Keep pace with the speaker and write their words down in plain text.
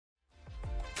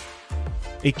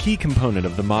A key component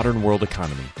of the modern world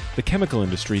economy, the chemical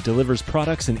industry delivers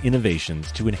products and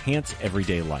innovations to enhance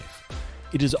everyday life.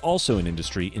 It is also an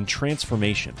industry in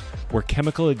transformation, where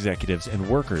chemical executives and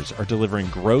workers are delivering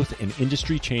growth and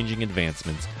industry-changing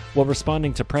advancements while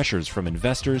responding to pressures from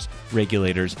investors,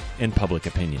 regulators, and public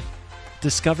opinion.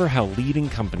 Discover how leading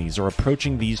companies are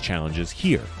approaching these challenges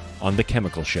here on The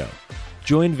Chemical Show.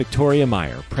 Join Victoria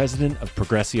Meyer, President of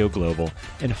Progressio Global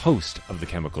and host of The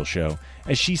Chemical Show,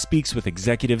 as she speaks with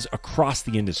executives across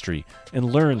the industry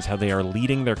and learns how they are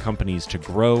leading their companies to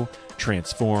grow,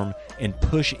 transform, and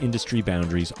push industry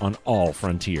boundaries on all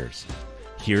frontiers.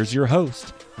 Here's your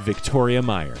host, Victoria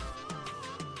Meyer.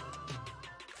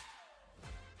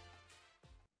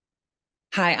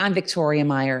 Hi, I'm Victoria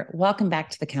Meyer. Welcome back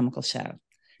to The Chemical Show.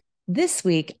 This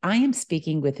week, I am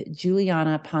speaking with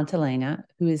Juliana Pantalena,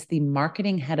 who is the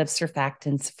Marketing Head of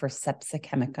Surfactants for CEPSA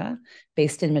Química,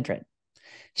 based in Madrid.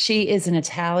 She is an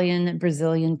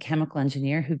Italian-Brazilian chemical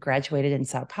engineer who graduated in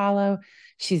Sao Paulo.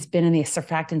 She's been in the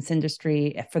surfactants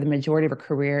industry for the majority of her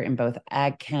career in both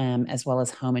ag chem as well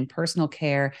as home and personal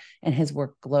care, and has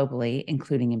worked globally,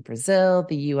 including in Brazil,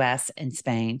 the US, and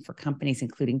Spain for companies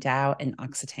including Dow and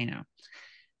Oxiteno.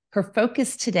 Her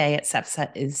focus today at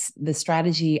CEPSA is the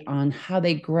strategy on how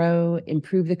they grow,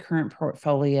 improve the current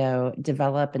portfolio,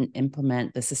 develop and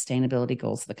implement the sustainability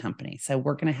goals of the company. So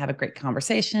we're going to have a great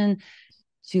conversation.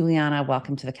 Juliana,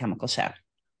 welcome to The Chemical Show.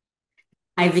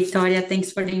 Hi, Victoria.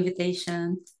 Thanks for the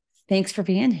invitation. Thanks for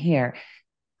being here.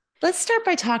 Let's start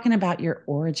by talking about your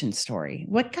origin story.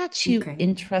 What got you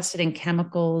interested in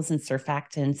chemicals and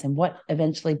surfactants, and what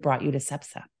eventually brought you to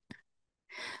CEPSA?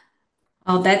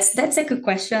 Oh, that's a good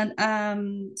question.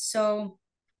 So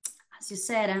as you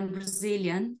said, I'm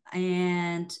Brazilian,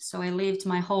 and so I lived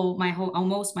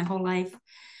almost my whole life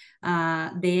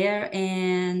there.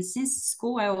 And since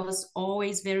school, I was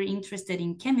always very interested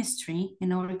in chemistry.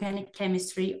 Organic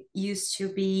chemistry used to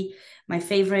be my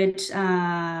favorite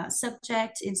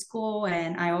subject in school,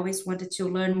 and I always wanted to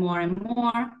learn more and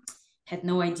more. Had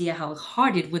no idea how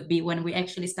hard it would be when we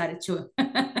actually started to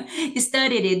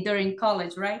studied it during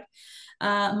college, right?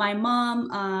 My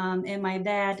mom and my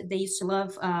dad, they used to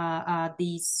love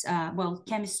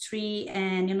chemistry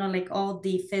and, like all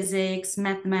the physics,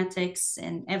 mathematics,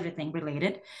 and everything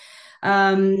related.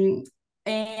 And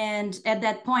at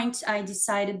that point, I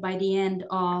decided by the end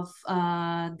of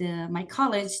my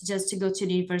college just to go to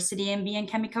the university and be a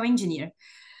chemical engineer.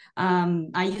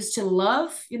 I used to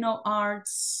love,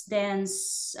 arts,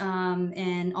 dance,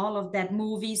 and all of that,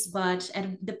 movies. But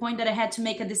at the point that I had to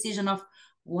make a decision of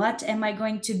what am I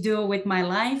going to do with my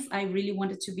life, I really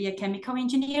wanted to be a chemical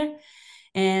engineer.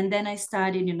 And then I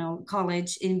started,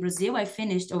 college in Brazil. I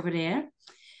finished over there.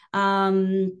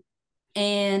 And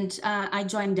I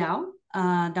joined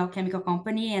Dow Chemical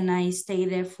Company, and I stayed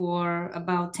there for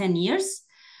about 10 years.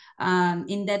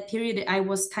 In that period, I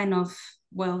was kind of,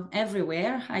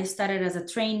 everywhere. I started as a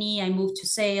trainee, I moved to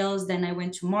sales, then I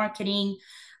went to marketing.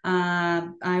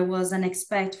 I was an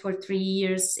expat for 3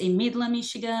 years in Midland,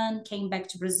 Michigan, came back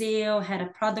to Brazil, had a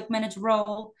product manager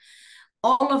role.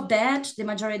 All of that, the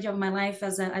majority of my life,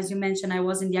 as you mentioned, I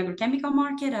was in the agrochemical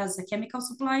market as a chemical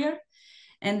supplier.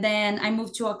 And then I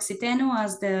moved to Oxiteno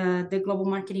as the global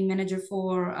marketing manager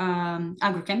for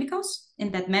agrochemicals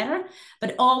in that matter,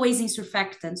 but always in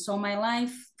surfactants. So my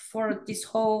life for this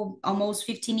whole almost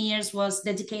 15 years was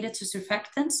dedicated to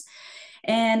surfactants.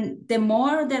 And the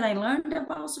more that I learned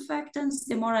about surfactants,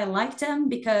 the more I liked them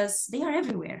because they are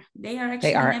everywhere. They are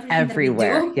actually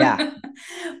everywhere. Yeah.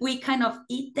 We kind of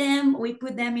eat them. We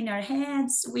put them in our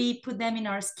heads. We put them in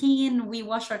our skin. We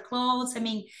wash our clothes.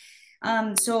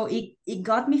 So it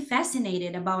got me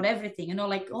fascinated about everything,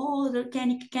 like all the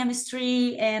organic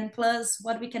chemistry and plus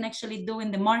what we can actually do in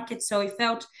the market. So it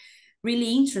felt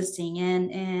really interesting,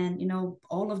 and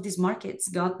all of these markets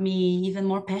got me even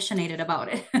more passionate about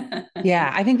it.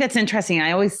 Yeah, I think that's interesting.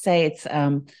 I always say it's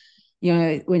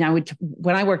when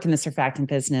I worked in the surfactant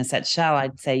business at Shell,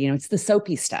 I'd say it's the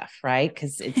soapy stuff, right?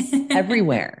 Because it's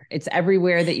everywhere. It's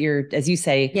everywhere that you're, as you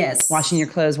say, yes, washing your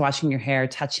clothes, washing your hair,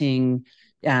 touching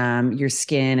your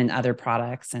skin and other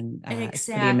products, and it's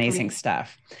pretty amazing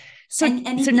stuff. So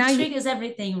it triggers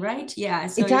everything, right? Yeah.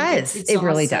 So it does. It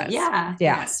really awesome. does. Yeah.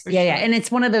 Yeah. Yes, yeah. Sure. Yeah. And it's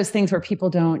one of those things where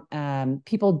people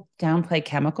downplay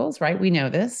chemicals, right? We know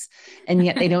this, and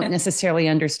yet they don't necessarily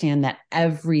understand that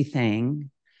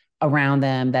everything around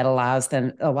them that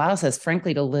allows us,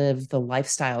 frankly, to live the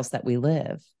lifestyles that we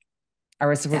live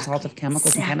are as a result of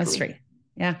chemicals and chemistry.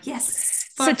 Yeah. Yes.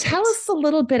 Perfect. So tell us a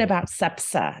little bit about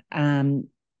CEPSA and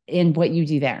what you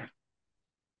do there.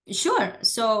 Sure.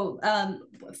 So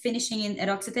finishing at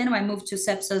Oxiteno, I moved to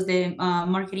CEPSA as the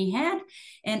marketing head.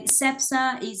 And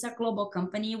CEPSA is a global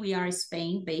company. We are a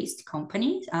Spain-based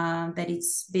company that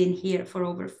it's been here for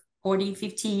over 40,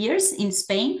 50 years in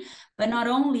Spain, but not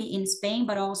only in Spain,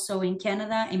 but also in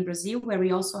Canada and Brazil, where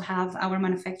we also have our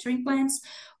manufacturing plants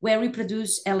where we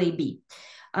produce LAB.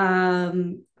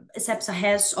 CEPSA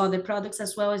has other products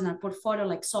as well as in our portfolio,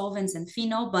 like solvents and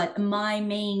phenol, but my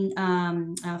main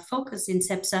focus in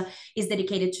CEPSA is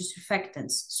dedicated to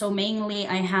surfactants. So mainly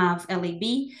I have LAB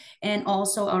and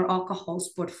also our alcohols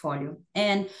portfolio.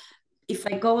 And if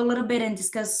I go a little bit and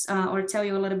discuss or tell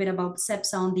you a little bit about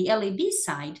CEPSA on the LAB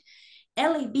side,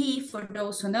 LAB, for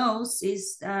those who knows,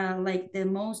 is like the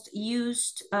most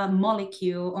used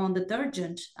molecule on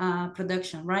detergent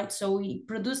production, right? So we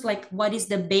produce like what is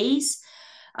the base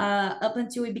up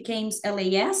until it becomes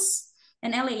LAS.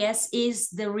 And LAS is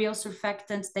the real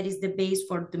surfactant that is the base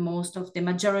for the most of the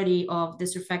majority of the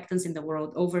surfactants in the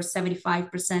world, over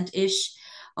 75%-ish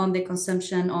on the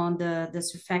consumption on the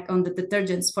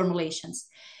detergents formulations.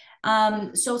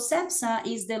 So CEPSA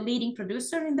is the leading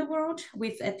producer in the world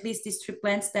with at least these 3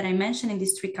 plants that I mentioned in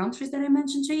these 3 countries that I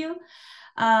mentioned to you.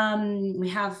 We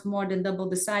have more than double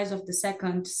the size of the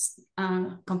second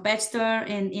competitor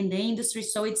in the industry.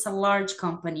 So it's a large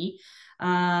company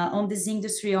on this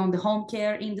industry, on the home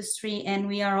care industry. And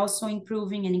we are also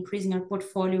improving and increasing our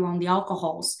portfolio on the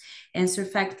alcohols and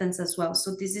surfactants as well.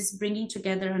 So this is bringing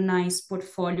together a nice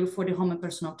portfolio for the home and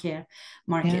personal care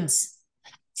markets. Yeah.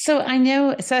 So I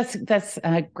know, so that's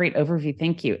a great overview.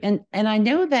 Thank you. And I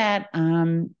know that,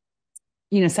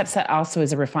 CEPSA also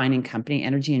is a refining company,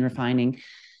 energy and refining,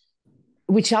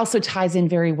 which also ties in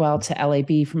very well to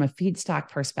LAB from a feedstock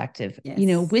perspective.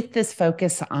 Yes. With this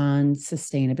focus on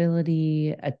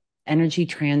sustainability, energy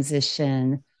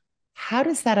transition, how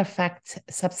does that affect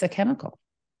CEPSA Chemical?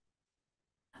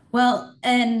 Well,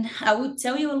 and I would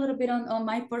tell you a little bit on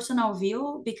my personal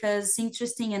view, because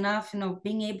interesting enough,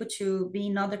 being able to be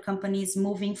in other companies,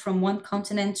 moving from one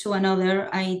continent to another,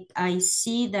 I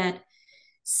see that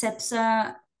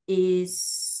CEPSA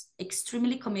is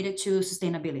extremely committed to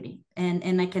sustainability.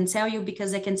 And I can tell you,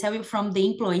 because I can tell you from the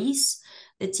employees,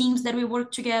 the teams that we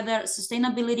work together,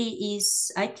 sustainability is,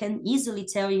 I can easily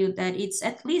tell you that it's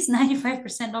at least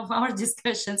 95% of our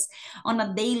discussions on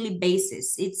a daily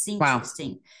basis. It's interesting.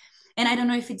 Wow. And I don't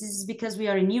know if it is because we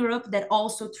are in Europe that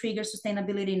also triggers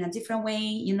sustainability in a different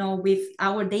way, with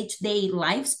our day-to-day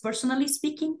lives, personally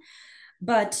speaking.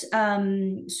 But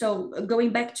so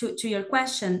going back to your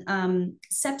question,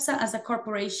 CEPSA as a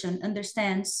corporation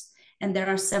understands, and there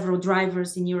are several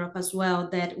drivers in Europe as well,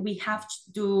 that we have to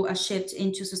do a shift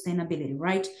into sustainability,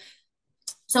 right?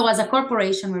 So as a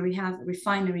corporation where we have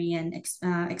refinery and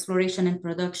exploration and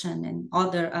production and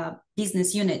other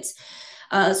business units,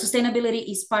 sustainability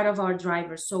is part of our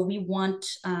drivers. So we want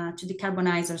to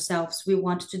decarbonize ourselves. We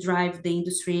want to drive the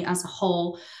industry as a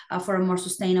whole for a more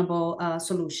sustainable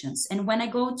solutions. And when I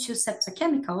go to CEPSA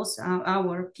Chemicals,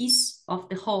 our piece of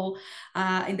the whole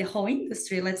in the whole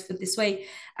industry, let's put it this way,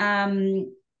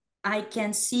 I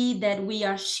can see that we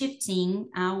are shifting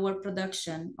our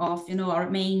production of, our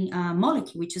main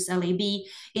molecule, which is LAB,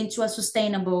 into a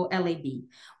sustainable LAB.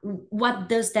 What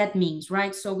does that mean,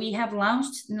 right? So we have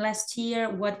launched last year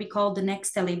what we call the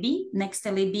NextLAB.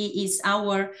 NextLAB is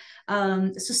our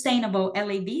sustainable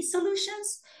LAB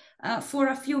solutions. For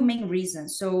a few main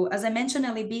reasons. So as I mentioned,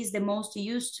 LAB is the most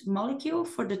used molecule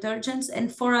for detergents,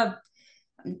 and for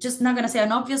just not going to say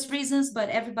an obvious reasons, but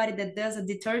everybody that does a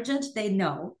detergent, they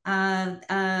know.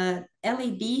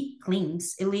 LAB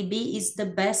cleans. LAB is the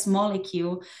best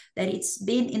molecule that it's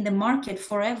been in the market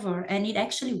forever, and it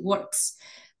actually works,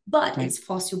 but right. It's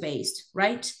fossil-based,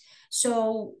 right?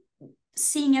 So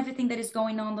seeing everything that is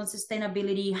going on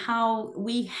sustainability, how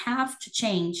we have to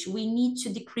change, we need to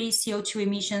decrease CO2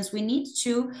 emissions, we need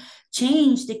to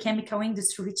change the chemical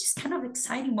industry, which is kind of an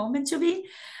exciting moment to be.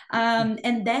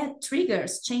 And that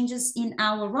triggers changes in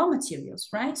our raw materials,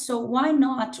 right? So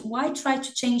why try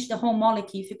to change the whole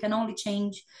molecule if you can only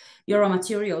change your raw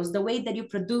materials, the way that you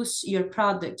produce your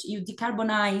product, you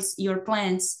decarbonize your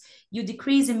plants, you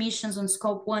decrease emissions on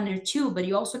scope 1 or 2, but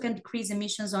you also can decrease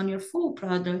emissions on your full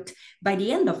product by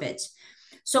the end of it.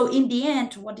 So in the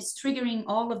end, what is triggering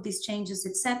all of these changes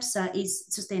at CEPSA is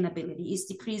sustainability, is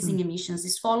decreasing emissions,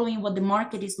 is following what the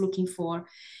market is looking for.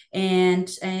 And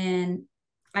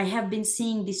I have been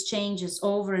seeing these changes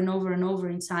over and over and over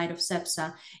inside of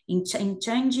CEPSA in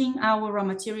changing our raw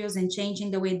materials and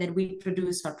changing the way that we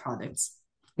produce our products.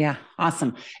 Yeah,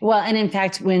 awesome. Well, and in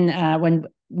fact, when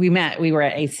we were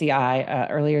at ACI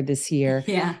earlier this year.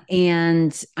 Yeah.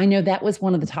 And I know that was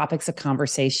one of the topics of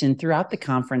conversation throughout the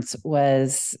conference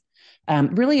was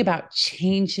really about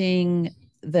changing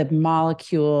the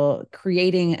molecule,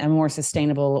 creating a more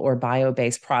sustainable or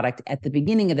bio-based product at the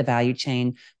beginning of the value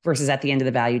chain versus at the end of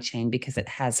the value chain, because it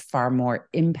has far more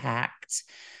impact,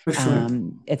 For sure.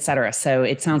 et cetera. So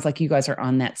it sounds like you guys are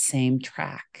on that same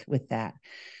track with that.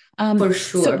 For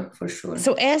sure. For sure.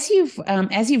 So as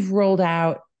you've rolled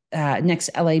out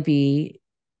NextLAB,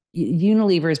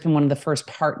 Unilever has been one of the first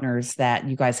partners that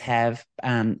you guys have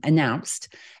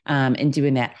announced in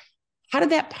doing that. How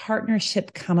did that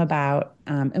partnership come about,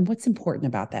 and what's important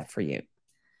about that for you?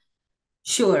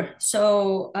 Sure.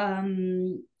 So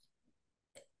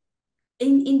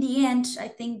in the end, I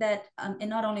think that, and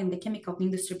not only in the chemical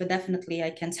industry, but definitely I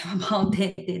can tell about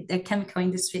the chemical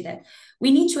industry, that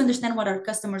we need to understand what our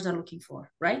customers are looking for,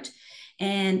 right?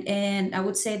 And I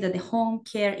would say that the home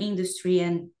care industry,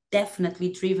 and definitely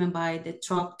driven by the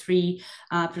top three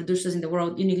producers in the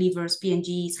world, Unilevers,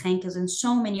 P&Gs, Henkels, and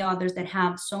so many others that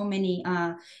have so many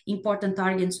important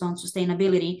targets on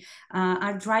sustainability,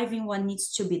 are driving what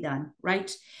needs to be done,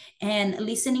 right? And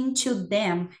listening to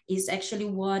them is actually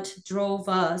what drove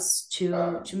us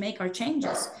to make our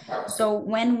changes. So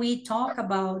when we talk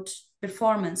about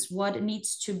performance, what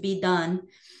needs to be done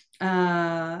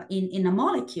in a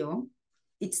molecule,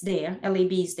 it's there,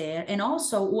 LAB is there. And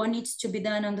also what needs to be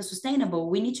done on the sustainable.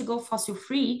 We need to go fossil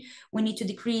free. We need to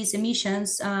decrease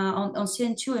emissions on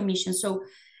CO2 emissions. So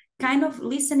kind of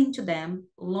listening to them,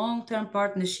 long-term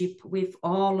partnership with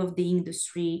all of the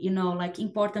industry, like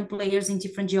important players in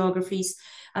different geographies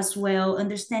as well,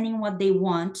 understanding what they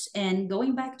want, and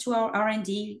going back to our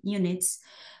R&D units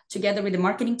together with the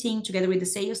marketing team, together with the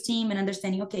sales team, and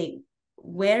understanding, okay,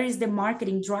 where is the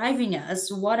marketing driving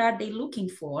us? What are they looking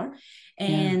for?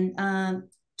 And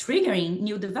triggering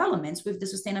new developments with the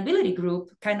sustainability group,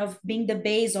 kind of being the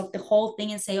base of the whole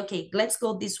thing, and say, okay, let's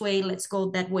go this way, let's go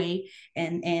that way,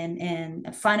 and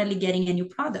finally getting a new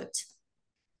product.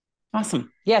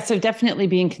 Awesome. Yeah. So definitely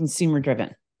being consumer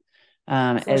driven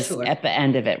as sure. at the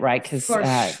end of it, right? Because for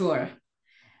sure,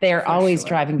 they're for always sure.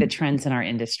 driving the trends in our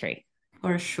industry.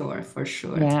 For sure.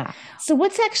 Yeah. So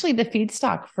what's actually the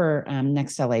feedstock for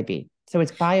NextLAB? So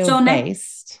it's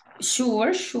bio-based.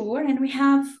 Sure. And we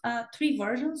have 3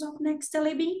 versions of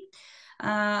NextLAB.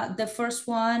 The first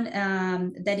one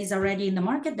that is already in the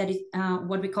market, that is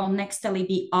what we call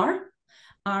NextLAB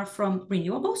are from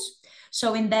renewables.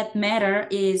 So in that matter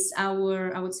is I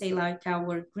would say, like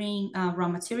our green raw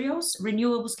materials.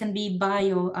 Renewables can be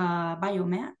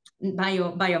biomass.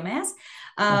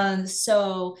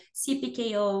 So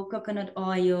CPKO, coconut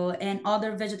oil, and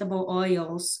other vegetable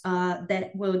oils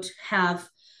that would have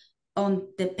on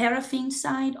the paraffin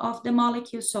side of the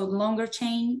molecule, so longer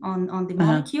chain on the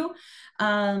molecule,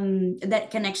 that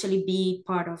can actually be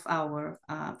part of our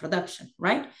production,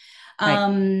 right?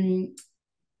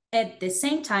 At the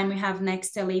same time, we have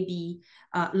NextLAB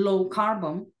low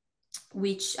carbon,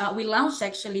 which we launched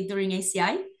actually during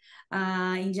ACI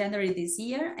in January this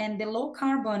year. And the low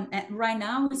carbon right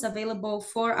now is available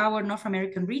for our North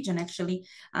American region, actually,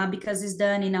 because it's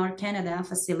done in our Canada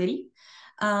facility.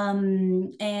 The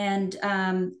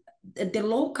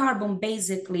low carbon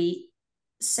basically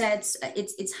sets,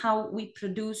 it's how we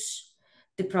produce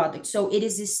the product. So it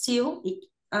is still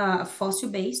a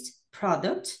fossil-based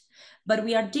product, but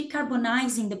we are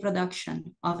decarbonizing the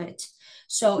production of it.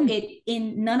 So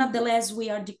nonetheless, we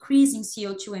are decreasing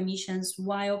CO2 emissions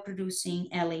while producing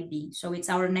LAB. So it's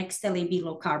our NextLAB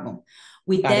low carbon.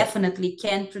 We definitely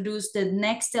can produce the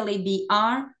NextLAB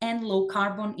R and low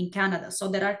carbon in Canada. So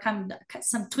there are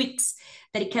some tweaks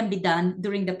that it can be done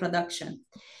during the production.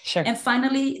 Sure. And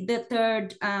finally, the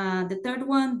third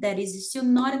one that is still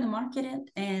not in the market yet,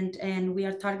 and we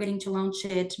are targeting to launch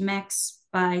it max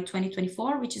by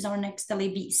 2024, which is our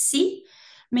NextLAB C,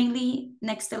 mainly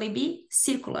NextLAB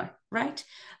circular, right?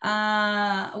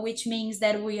 Which means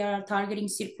that we are targeting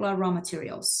circular raw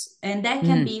materials. And that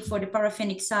can be for the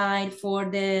paraffinic side, for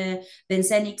the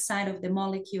benzenic side of the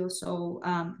molecule. So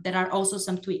there are also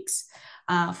some tweaks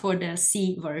for the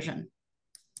C version.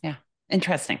 Yeah,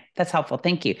 interesting. That's helpful.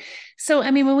 Thank you. So,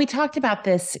 I mean, when we talked about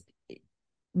this,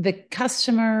 the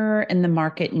customer and the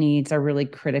market needs are really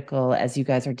critical as you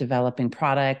guys are developing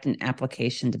product and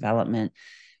application development.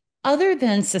 Other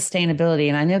than sustainability,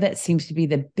 and I know that seems to be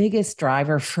the biggest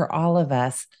driver for all of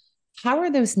us, how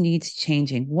are those needs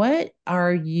changing? What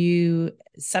are you,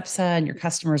 CEPSA, and your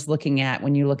customers looking at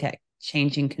when you look at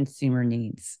changing consumer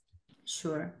needs?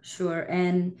 Sure.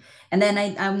 And then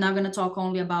I'm not going to talk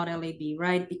only about LAB,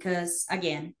 right? Because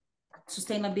again,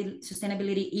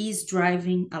 sustainability is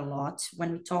driving a lot.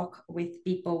 When we talk with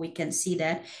people, we can see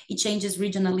that it changes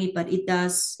regionally, but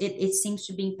it seems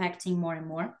to be impacting more and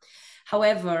more.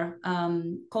 However,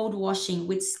 cold washing,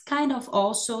 which kind of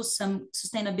also some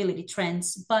sustainability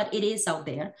trends, but it is out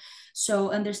there.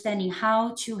 So understanding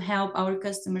how to help our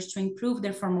customers to improve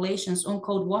their formulations on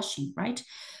cold washing, right?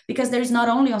 Because there is not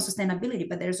only on sustainability,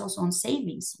 but there's also on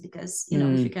savings. Because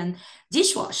if you can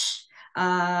dishwash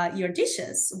your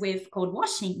dishes with cold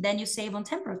washing, then you save on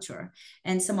temperature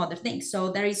and some other things.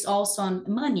 So there is also on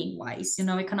money wise,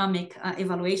 economic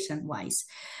evaluation wise.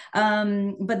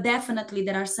 But definitely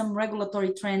there are some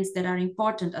regulatory trends that are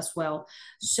important as well.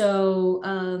 So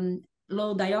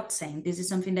low dioxane, this is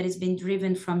something that has been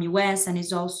driven from US and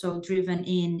is also driven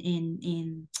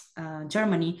in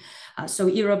Germany. So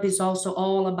Europe is also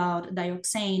all about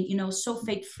dioxane,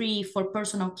 sulfate free for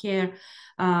personal care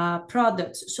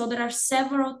products. So there are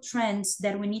several trends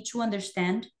that we need to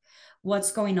understand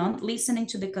what's going on, listening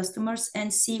to the customers,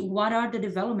 and see what are the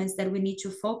developments that we need to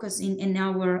focus in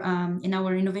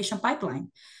our innovation pipeline.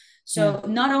 So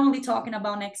not only talking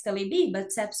about NextLAB, but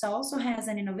CEPSA also has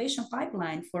an innovation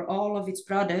pipeline for all of its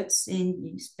products,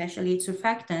 especially its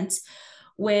surfactants,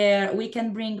 where we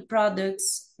can bring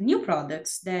new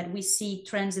products that we see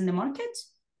trends in the market.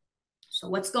 So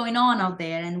what's going on out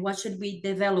there and what should we be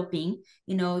developing,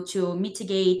 to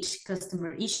mitigate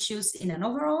customer issues in an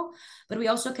overall, but we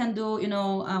also can do,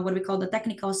 what we call the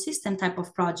technical system type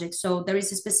of project. So there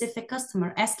is a specific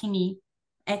customer asking me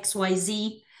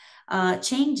XYZ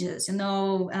changes,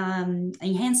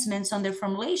 enhancements on their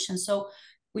formulation. So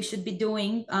we should be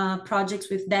doing projects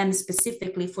with them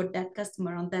specifically for that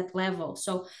customer on that level.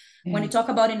 So when you talk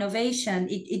about innovation,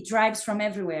 it drives from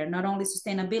everywhere, not only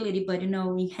sustainability, but,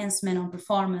 enhancement on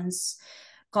performance,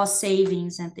 cost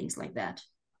savings, and things like that.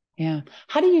 Yeah.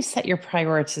 How do you set your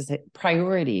priorities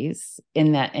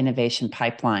in that innovation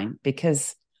pipeline?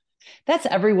 Because that's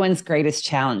everyone's greatest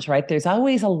challenge, right? There's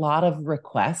always a lot of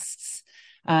requests.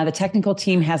 The technical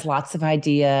team has lots of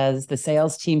ideas. The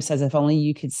sales team says, if only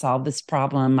you could solve this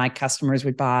problem, my customers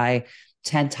would buy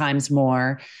 10 times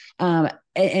more.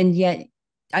 And yet,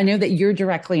 I know that you're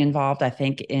directly involved, I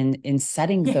think, in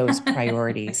setting those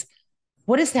priorities.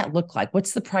 What does that look like?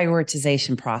 What's the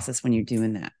prioritization process when you're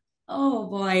doing that? Oh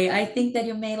boy, I think that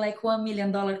you made like $1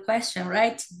 million question,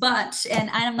 right? And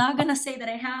I'm not going to say that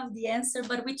I have the answer,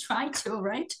 but we try to,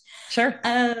 right? Sure.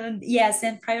 Yes,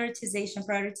 and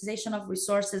prioritization of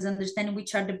resources, understanding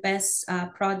which are the best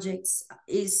projects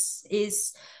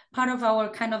is part of our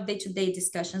kind of day-to-day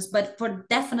discussions. But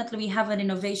definitely we have an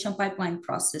innovation pipeline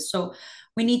process. So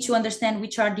we need to understand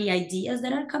which are the ideas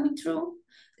that are coming through.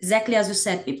 Exactly as you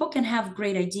said, people can have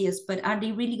great ideas, but are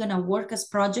they really going to work as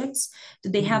projects?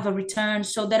 Do they have a return?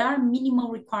 So there are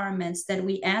minimal requirements that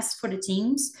we ask for the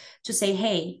teams to say,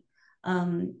 hey,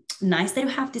 nice that you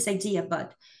have this idea,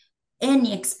 but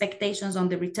any expectations on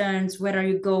the returns? Where are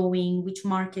you going? Which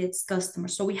markets,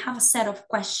 customers? So we have a set of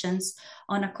questions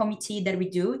on a committee that we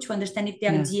do to understand if the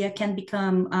idea can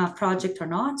become a project or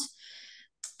not.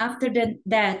 After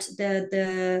that,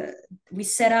 we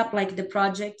set up like the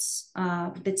projects,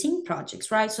 the team projects,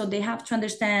 right? So they have to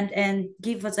understand and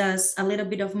give us a little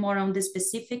bit of more on the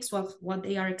specifics of what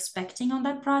they are expecting on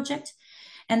that project.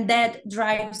 And that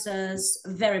drives us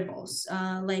variables,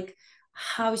 like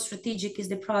how strategic is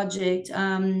the project,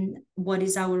 what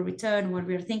is our return, what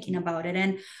we're thinking about it.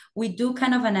 And we do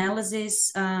kind of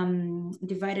analysis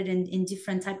divided in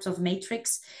different types of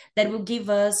matrix that will give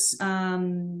us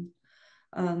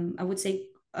I would say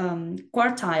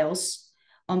quartiles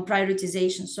on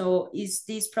prioritization. So is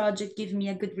this project giving me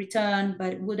a good return,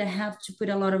 but would I have to put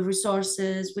a lot of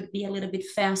resources, would be a little bit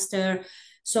faster?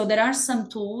 So there are some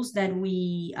tools that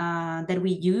we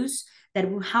use that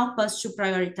will help us to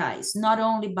prioritize, not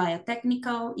only by a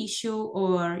technical issue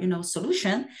or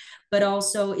solution, but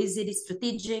also is it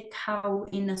strategic? How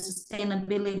in a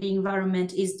sustainability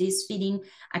environment is this fitting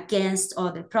against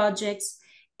other projects?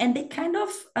 And they kind of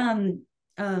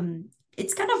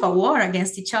it's kind of a war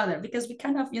against each other, because we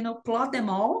kind of plot them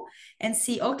all and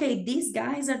see, okay, these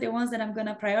guys are the ones that I'm going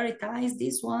to prioritize,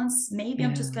 these ones maybe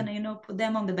I'm just going to put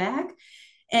them on the back.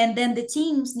 And then the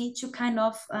teams need to kind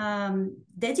of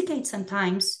dedicate some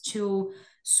times to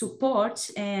support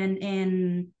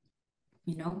and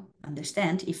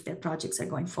understand if their projects are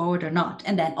going forward or not.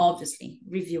 And then obviously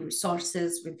review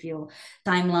resources, review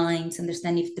timelines,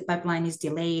 understand if the pipeline is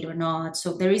delayed or not.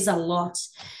 So there is a lot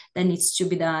that needs to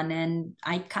be done. And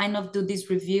I kind of do these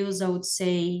reviews, I would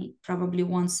say probably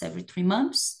once every 3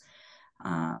 months,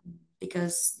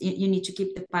 because you need to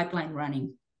keep the pipeline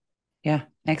running. Yeah,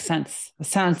 makes sense. It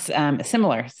sounds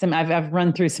similar. I've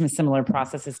run through some similar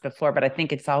processes before, but I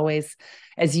think it's always,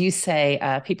 as you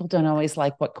say, people don't always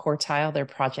like what quartile their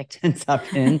project ends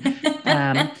up in.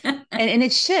 And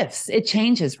it shifts, it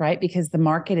changes, right? Because the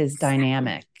market is Exactly.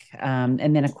 dynamic.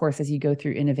 And then, of course, as you go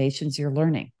through innovations, you're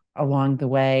learning along the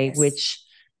way, Yes. which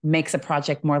makes a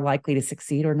project more likely to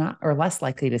succeed or not, or less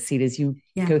likely to succeed as you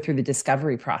Yeah. go through the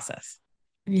discovery process.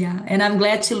 Yeah, and I'm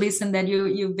glad to listen that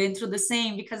you've been through the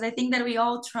same, because I think that we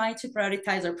all try to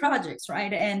prioritize our projects,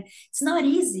 right? And it's not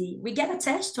easy. We get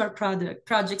attached to our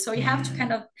project, so you have to Yeah.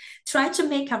 kind of try to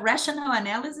make a rational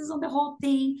analysis on the whole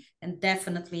thing and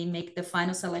definitely make the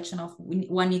final selection of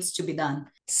what needs to be done.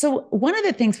 So, one of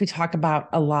the things we talk about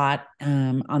a lot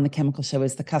on the Chemical Show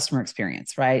is the customer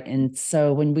experience, right? And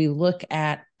so, when we look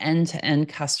at end to end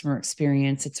customer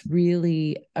experience, it's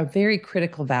really a very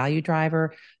critical value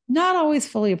driver, not always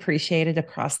fully appreciated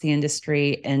across the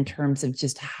industry in terms of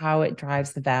just how it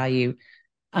drives the value.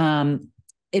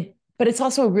 But it's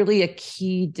also really a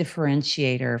key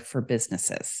differentiator for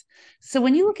businesses. So,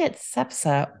 when you look at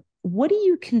CEPSA, what do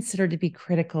you consider to be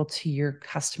critical to your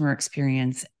customer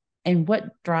experience, and what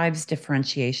drives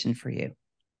differentiation for you?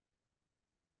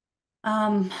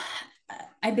 Um,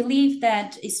 I believe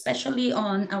that, especially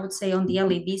on, I would say, on the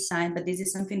LAB side, but this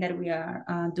is something that we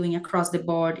are doing across the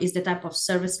board, is the type of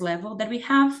service level that we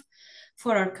have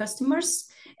for our customers.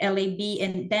 LAB,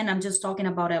 and then I'm just talking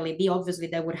about LAB. Obviously,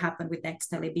 that would happen with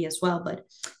NextLAB as well, but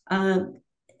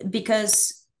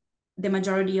because the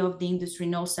majority of the industry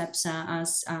knows CEPSA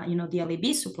as the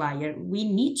LAB supplier, we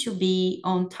need to be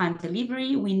on time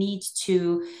delivery. We need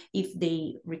to, if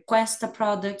they request a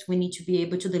product, we need to be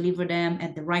able to deliver them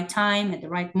at the right time, at the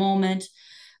right moment.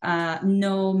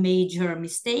 No major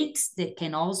mistakes. That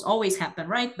can always happen,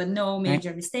 right? But no Right.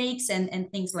 major mistakes and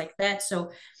things like that.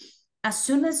 So as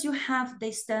soon as you have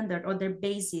the standard or their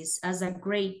basis as a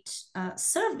great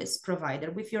service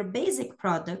provider with your basic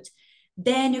product,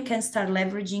 then you can start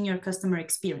leveraging your customer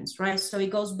experience, right? So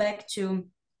it goes back to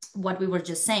what we were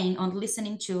just saying on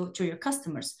listening to your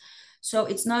customers. So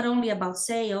it's not only about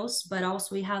sales, but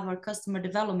also we have our customer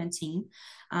development team,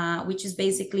 which is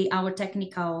basically our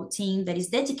technical team that is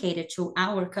dedicated to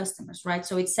our customers, right?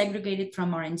 So it's segregated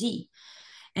from R&D.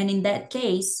 And in that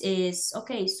case is,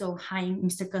 okay, so hi,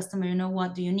 Mr. Customer,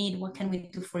 what do you need? What can we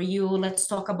do for you? Let's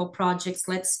talk about projects.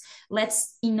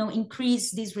 Let's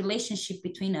increase this relationship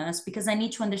between us, because I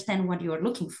need to understand what you are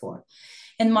looking for.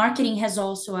 And marketing has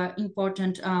also an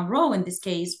important role in this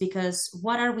case, because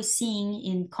what are we seeing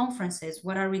in conferences?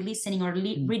 What are we listening or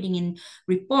reading in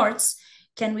reports?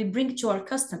 Can we bring to our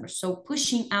customers? So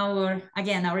pushing our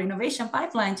innovation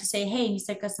pipeline to say, hey,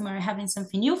 Mr. Customer, I'm having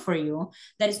something new for you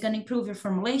that is going to improve your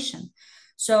formulation.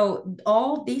 So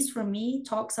all this for me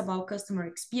talks about customer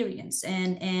experience.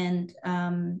 And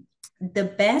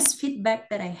the best feedback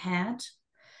that I had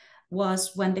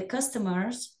was when the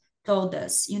customers told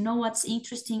us, what's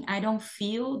interesting? I don't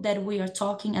feel that we are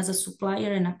talking as a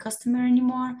supplier and a customer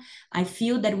anymore. I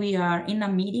feel that we are in a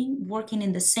meeting, working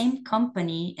in the same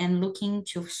company and looking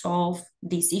to solve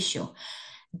this issue.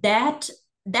 That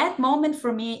moment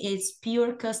for me is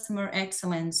pure customer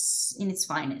excellence in its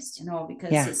finest,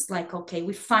 because Yeah. it's like, okay,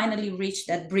 we finally reached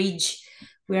that bridge.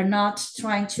 We're not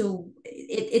trying to,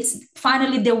 it's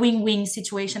finally the win-win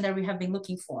situation that we have been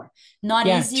looking for. Not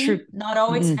Yeah. True. easy, not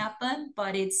always Mhm. happen,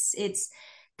 but it's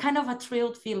kind of a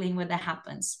thrilled feeling when that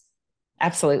happens.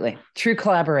 Absolutely. True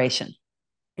collaboration.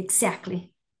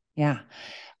 Exactly. Yeah.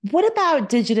 What about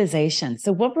digitization?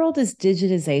 So, what role does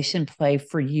digitization play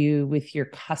for you with your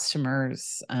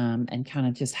customers, and kind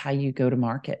of just how you go to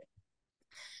market?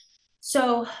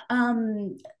 So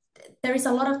there is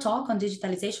a lot of talk on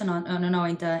digitalization in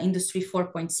the industry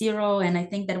 4.0, and I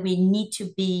think that we need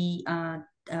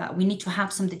to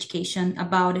have some education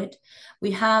about it.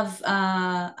 We have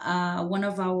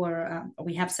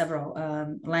we have several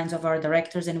lines of our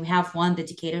directors, and we have one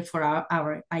dedicated for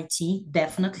our IT,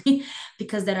 definitely,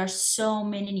 because there are so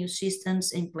many new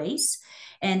systems in place,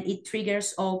 and it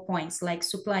triggers all points like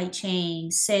supply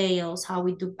chain, sales, how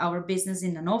we do our business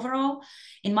in an overall.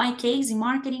 In my case, in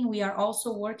marketing, we are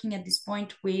also working at this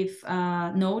point with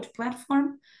Node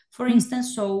platform, for Hmm.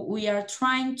 instance. So we are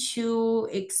trying to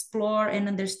explore and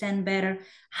understand better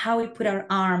how we put our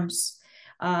arms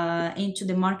into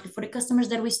the market for the customers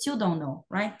that we still don't know,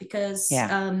 right? Because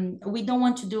Yeah. we don't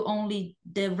want to do only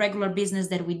the regular business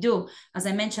that we do. As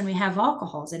I mentioned, we have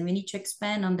alcohols and we need to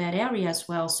expand on that area as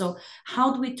well. So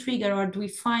how do we trigger or do we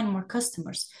find more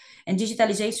customers? And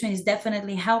digitalization is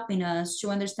definitely helping us to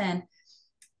understand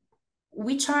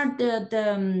which are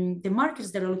the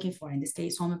markets that are looking for, in this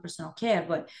case, home and personal care,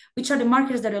 but which are the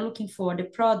markets that are looking for the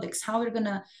products, how we're going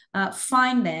to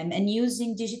find them, and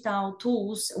using digital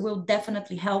tools will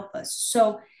definitely help us.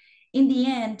 So in the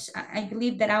end, I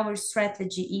believe that our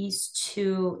strategy is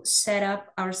to set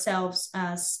up ourselves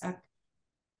as a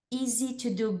easy to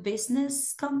do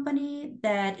business company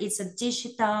that is a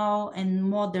digital and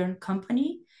modern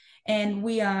company, and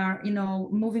we are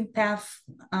moving path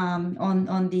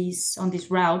on this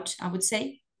route, I would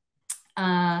say,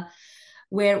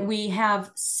 where we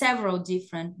have several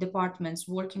different departments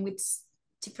working with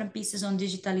different pieces on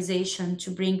digitalization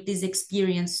to bring this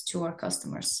experience to our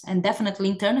customers, and definitely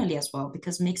internally as well,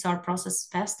 because it makes our process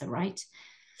faster, right?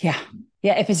 Yeah.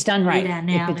 If it's done right. Data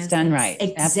analysis. If it's done right.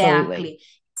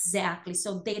 Exactly.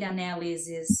 So data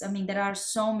analysis, I mean, there are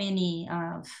so many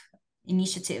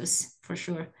initiatives for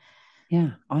sure.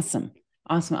 Yeah. Awesome.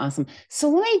 So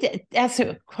let me ask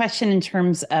a question in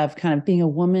terms of kind of being a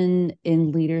woman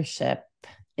in leadership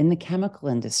in the chemical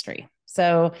industry.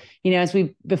 So,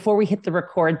 before we hit the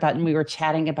record button, we were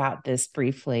chatting about this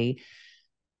briefly.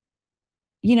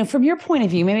 From your point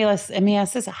of view, let me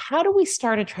ask this: how do we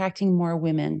start attracting more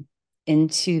women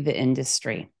into the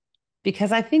industry?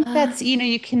 Because I think that's,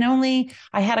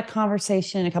 I had a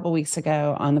conversation a couple of weeks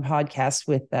ago on the podcast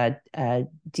with a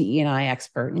DE&I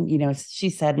expert. And,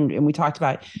 she said, and we talked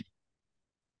about,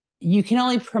 you can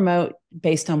only promote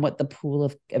based on what the pool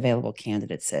of available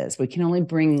candidates is. We can only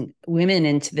bring women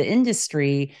into the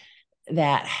industry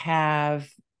that have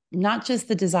not just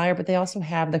the desire, but they also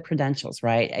have the credentials,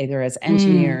 right? Either as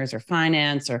engineers or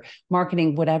finance or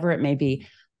marketing, whatever it may be.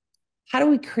 How do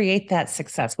we create that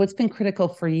success? What's been critical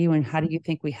for you, and how do you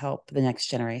think we help the next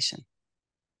generation?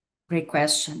 Great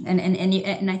question.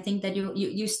 And I think that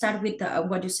you start with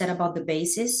what you said about the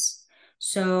basis.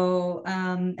 So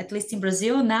at least in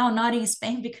Brazil now, not in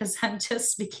Spain because I'm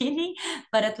just beginning,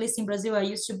 but at least in Brazil, I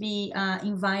used to be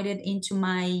invited into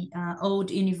my old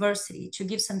university to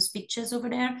give some speeches over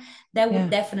there. That would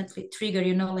definitely trigger,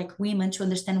 like women to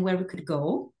understand where we could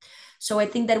go. So I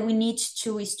think that we need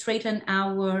to straighten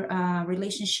our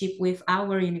relationship with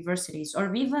our universities,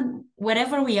 or even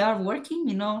wherever we are working.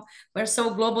 We're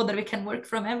so global that we can work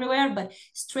from everywhere, but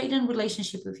straighten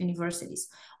relationship with universities,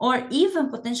 or even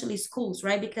potentially schools,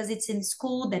 right? Because it's in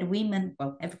school that women,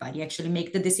 well, everybody actually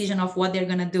make the decision of what they're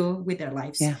going to do with their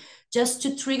lives. Yeah. Just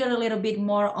to trigger a little bit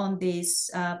more on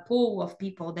this pool of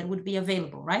people that would be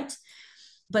available, right?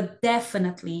 But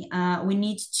definitely we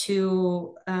need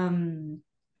to...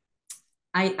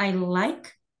 I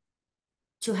like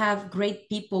to have great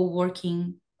people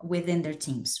working within their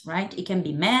teams, right? It can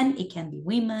be men, it can be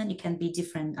women, it can be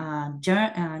different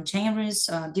genres,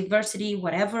 diversity,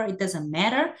 whatever. It doesn't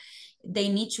matter. They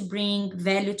need to bring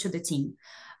value to the team.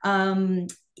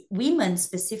 Women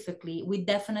specifically, we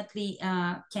definitely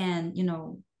can,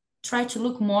 try to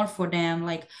look more for them.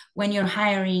 Like when you're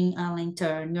hiring an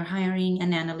intern, you're hiring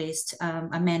an analyst,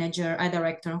 a manager, a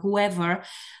director, whoever,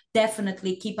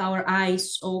 definitely keep our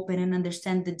eyes open and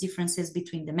understand the differences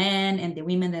between the men and the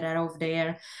women that are over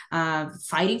there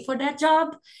fighting for that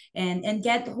job, and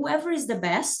get whoever is the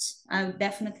best. I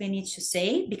definitely need to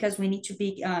say, because we need to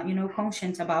be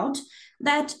conscious about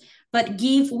that, but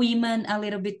give women a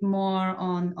little bit more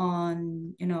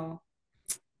on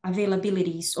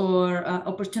availabilities or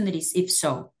opportunities, if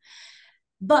so.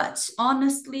 But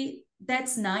honestly,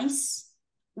 that's nice.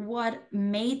 What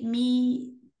made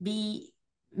me,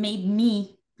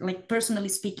 like personally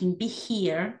speaking, be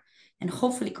here and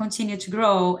hopefully continue to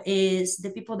grow is the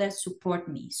people that support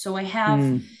me. So I have,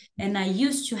 and I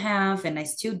used to have, and I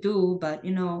still do, but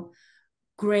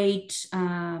great,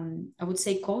 I would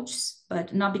say coaches,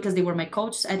 but not because they were my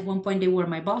coaches. At one point, they were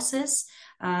my bosses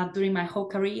during my whole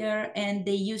career, and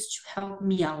they used to help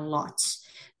me a lot.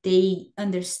 They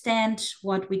understand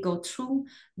what we go through.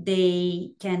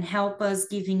 They can help us,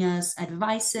 giving us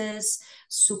advices,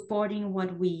 supporting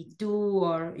what we do,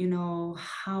 or,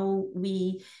 how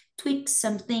we tweak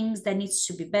some things that needs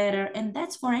to be better. And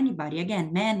that's for anybody,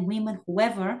 again, men, women,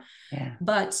 whoever. Yeah.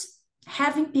 But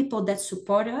having people that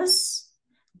support us,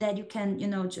 that you can,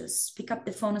 just pick up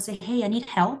the phone and say, hey, I need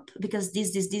help because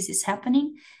this is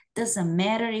happening. Doesn't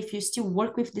matter if you still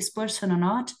work with this person or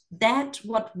not. That's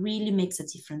what really makes a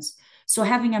difference. So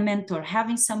having a mentor,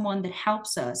 having someone that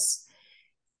helps us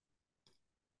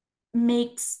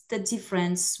makes the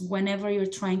difference whenever you're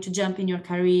trying to jump in your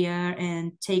career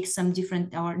and take some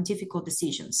different or difficult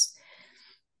decisions.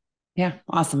 Yeah,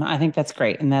 awesome. I think that's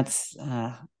great. And that's,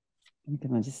 I'm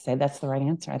going to just say that's the right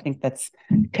answer. I think that's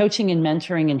coaching and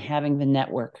mentoring and having the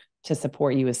network to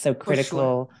support you is so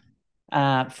critical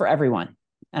for everyone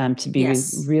to be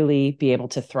really be able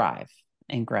to thrive.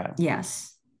 and grow.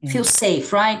 Yes. Yeah. Feel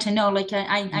safe, right? To know, like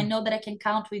I know that I can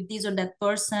count with this or that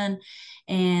person,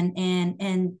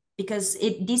 and because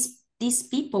these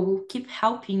people will keep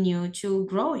helping you to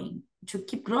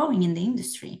keep growing in the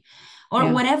industry, or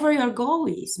Yeah. whatever your goal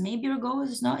is. Maybe your goal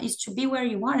is to be where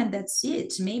you are and that's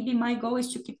it. Maybe my goal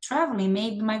is to keep traveling.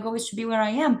 Maybe my goal is to be where I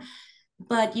am.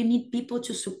 But you need people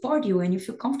to support you and you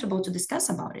feel comfortable to discuss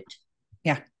about it.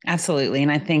 Yeah, absolutely.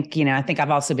 And I think, I think I've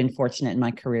also been fortunate in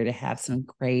my career to have some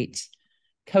great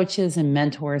coaches and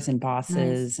mentors and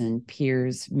bosses and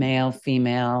peers, male,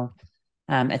 female,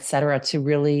 et cetera, to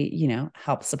really,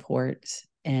 help support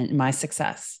and my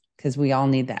success, because we all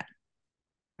need that.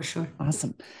 For sure.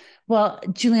 Awesome. Well,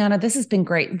 Juliana, this has been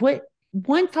great.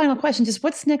 One final question, just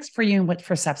what's next for you and what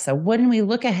for CEPSA? When we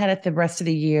look ahead at the rest of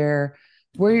the year,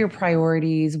 what are your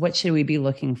priorities? What should we be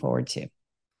looking forward to?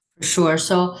 For sure.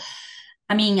 So,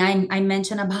 I mean, I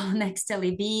mentioned about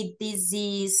NextLAB. This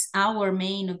is our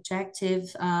main objective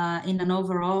in an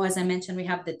overall. As I mentioned, we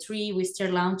have the 3. We're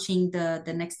still launching the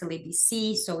NextLAB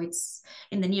C, so it's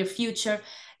in the near future.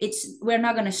 We're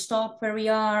not going to stop where we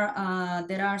are.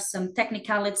 There are some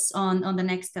technicalities on the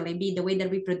NextLAB, the way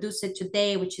that we produce it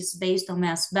today, which is based on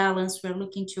mass balance. We're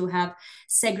looking to have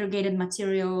segregated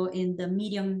material in the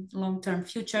medium long-term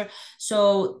future.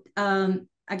 So,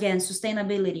 again,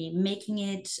 sustainability, making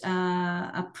it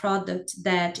a product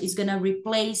that is going to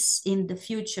replace in the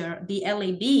future the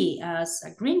LAB as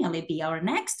a green LAB. Our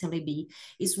next LAB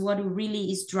is what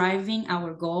really is driving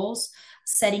our goals,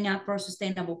 setting up our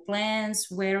sustainable plans,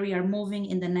 where we are moving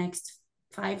in the next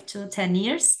 5 to 10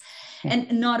 years.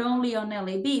 And not only on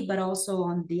LAB, but also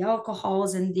on the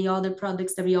alcohols and the other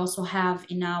products that we also have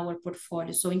in our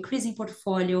portfolio. So increasing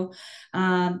portfolio.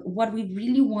 What we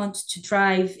really want to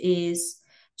drive is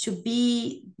to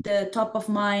be the top of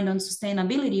mind on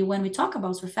sustainability when we talk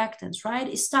about surfactants, right?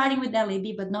 It's starting with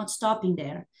LAB, but not stopping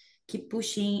there. Keep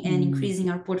pushing and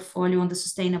increasing our portfolio on the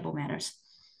sustainable matters.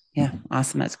 Yeah,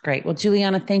 awesome. That's great. Well,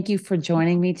 Juliana, thank you for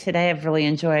joining me today. I've really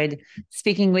enjoyed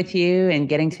speaking with you and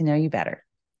getting to know you better.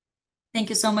 Thank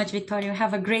you so much, Victoria.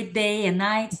 Have a great day and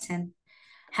night, and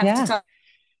have to talk.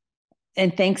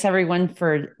 And thanks everyone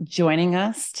for joining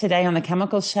us today on The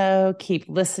Chemical Show. Keep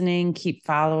listening, keep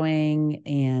following,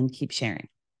 and keep sharing.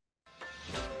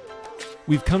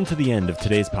 We've come to the end of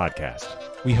today's podcast.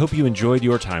 We hope you enjoyed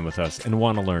your time with us and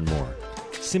want to learn more.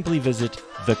 Simply visit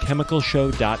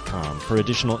thechemicalshow.com for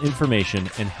additional information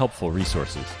and helpful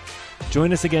resources.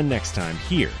 Join us again next time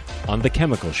here on The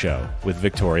Chemical Show with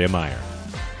Victoria Meyer.